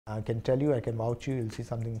I can tell you, I can vouch you, you'll see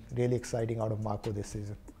something really exciting out of Marco this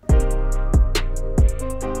season.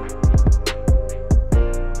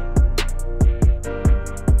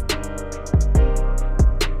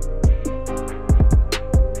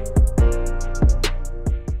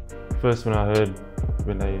 First,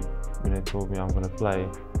 when they told me I'm going to play,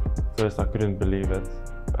 first I couldn't believe it.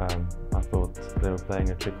 I thought they were playing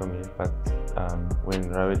a trick on me, but when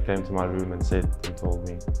Rohit came to my room and told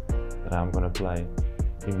me that I'm going to play,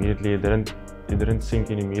 immediately it didn't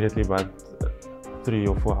sink in immediately, but 3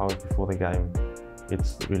 or 4 hours before the game,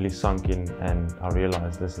 it's really sunk in, and I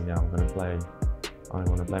realized, listen, yeah, I'm going to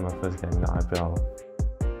play my first game in the IPL.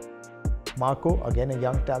 Marco, again a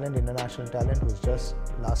young talent, international talent, who's just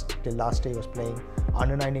till last day was playing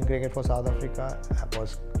under-19 cricket for South Africa,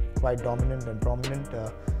 was quite dominant and prominent,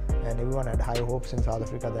 and everyone had high hopes in South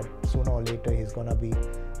Africa that sooner or later he's going to be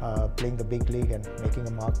playing the big league and making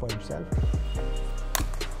a mark for himself.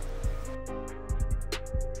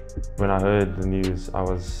 When I heard the news, I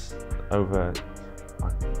was over it.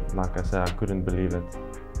 Like I said, I couldn't believe it.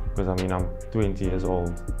 Because I mean, I'm 20 years old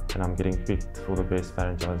and I'm getting picked for the best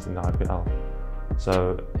franchise in the IPL.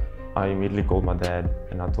 So I immediately called my dad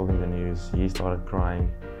and I told him the news. He started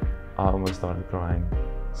crying. I almost started crying.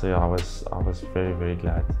 So yeah, I was very, very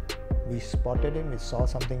glad. We spotted him, we saw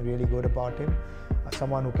something really good about him.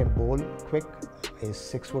 Someone who can bowl quick, is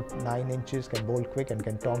 6'9", can bowl quick and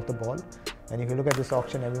can tonk the ball. And if you look at this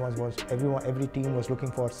auction, every team was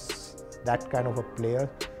looking for that kind of a player.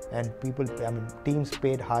 And teams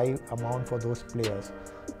paid high amount for those players.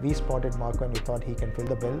 We spotted Marco and we thought he can fill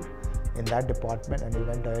the bill in that department, and we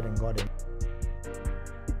went ahead and got him.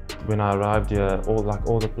 When I arrived here,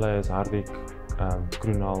 all the players, Hardik,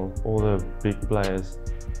 Krunal, all the big players,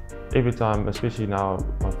 every time, especially now,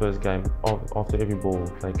 my first game, after every ball,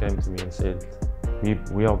 they came to me and said,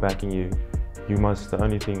 we are backing you. The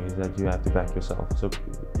only thing is that you have to back yourself. So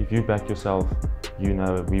if you back yourself, you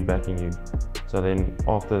know we're backing you. So then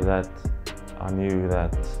after that, I knew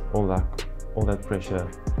that all that pressure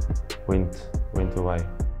went away.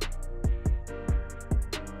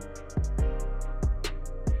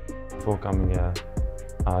 Before coming here,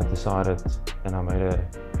 I decided and I made a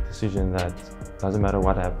decision that doesn't matter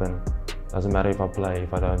what happens, doesn't matter if I play,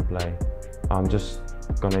 if I don't play, I'm just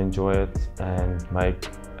gonna enjoy it and make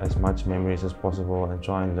as much memories as possible and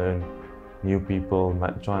try and learn new people,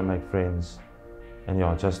 try and make friends. And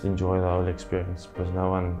yeah, just enjoy the whole experience,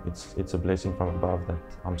 because it's a blessing from above that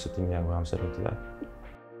I'm sitting here where I'm sitting today.